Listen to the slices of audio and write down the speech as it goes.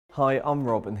Hi, I'm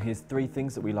Rob and here's 3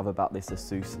 things that we love about this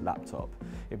Asus laptop.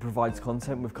 It provides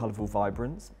content with colourful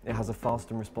vibrance, it has a fast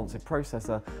and responsive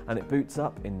processor, and it boots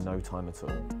up in no time at all.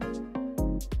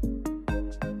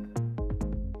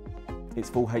 Its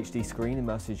full HD screen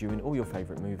immerses you in all your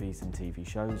favourite movies and TV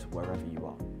shows wherever you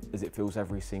are, as it fills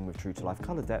every scene with true-to-life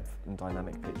colour depth and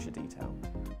dynamic picture detail.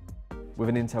 With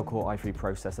an Intel Core i3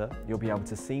 processor, you'll be able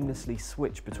to seamlessly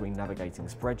switch between navigating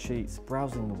spreadsheets,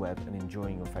 browsing the web and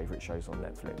enjoying your favourite shows on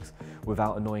Netflix,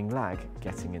 without annoying lag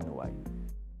getting in the way.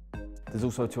 There's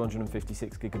also a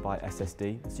 256GB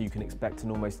SSD, so you can expect an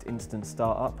almost instant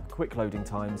startup, quick loading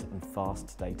times and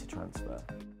fast data transfer.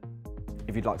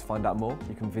 If you'd like to find out more,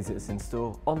 you can visit us in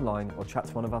store, online or chat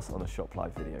to one of us on a Shop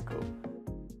Live video call.